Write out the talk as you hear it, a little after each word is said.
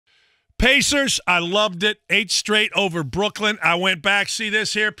Pacers, I loved it. 8 straight over Brooklyn. I went back. See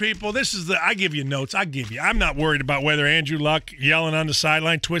this here, people? This is I give you notes. I give you. I'm not worried about whether Andrew Luck yelling on the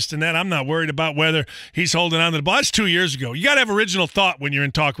sideline, twisting that. I'm not worried about whether he's holding on to the ball. That's 2 years ago. You got to have original thought when you're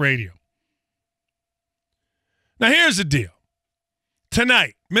in talk radio. Now, here's the deal.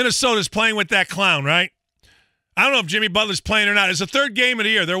 Tonight, Minnesota's playing with that clown, right? I don't know if Jimmy Butler's playing or not. It's the third game of the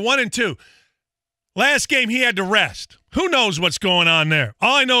year. They're 1-2. Last game, he had to rest. Who knows what's going on there?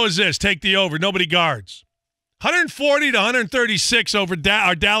 All I know is this. Take the over. Nobody guards. 140-136 over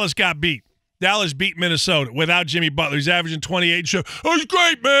Dallas got beat. Dallas beat Minnesota without Jimmy Butler. He's averaging 28. Oh, he's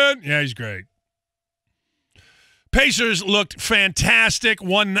great, man. Yeah, he's great. Pacers looked fantastic.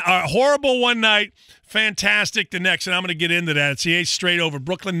 Horrible one night, fantastic the next, and I'm going to get into that. It's the 8th straight over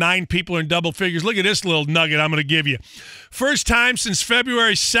Brooklyn. 9 people are in double figures. Look at this little nugget I'm going to give you. First time since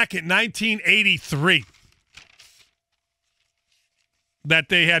February 2nd, 1983, that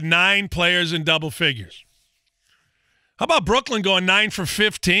they had 9 players in double figures. How about Brooklyn going 9 for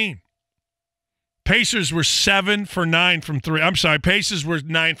 15? Pacers were 7 for 9 from 3. I'm sorry, Pacers were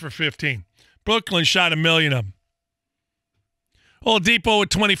 9 for 15. Brooklyn shot 1 million of them. Oladipo with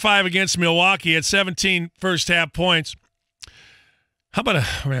 25 against Milwaukee at 17 first-half points. How about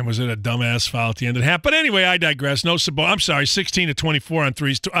was it a dumbass foul at the end of the half? But anyway, I digress. No Sabonis. I'm sorry, 16-24 on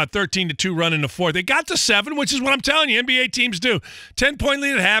threes, 13-2 run in the fourth. They got to 7, which is what I'm telling you, NBA teams do. 10-point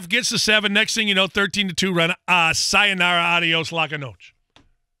lead at half, gets to 7. Next thing you know, 13-2 run. Sayonara, adios, la noche.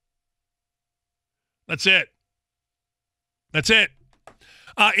 That's it. That's it.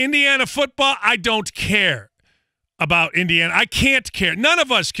 Indiana football, I don't care about Indiana. I can't care. None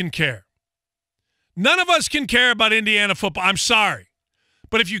of us can care. None of us can care about Indiana football. I'm sorry.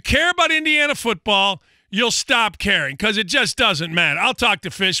 But if you care about Indiana football, you'll stop caring because it just doesn't matter. I'll talk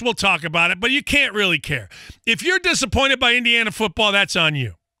to Fish. We'll talk about it, but you can't really care. If you're disappointed by Indiana football, that's on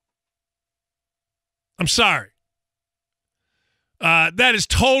you. I'm sorry. That is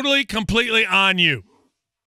totally, completely on you.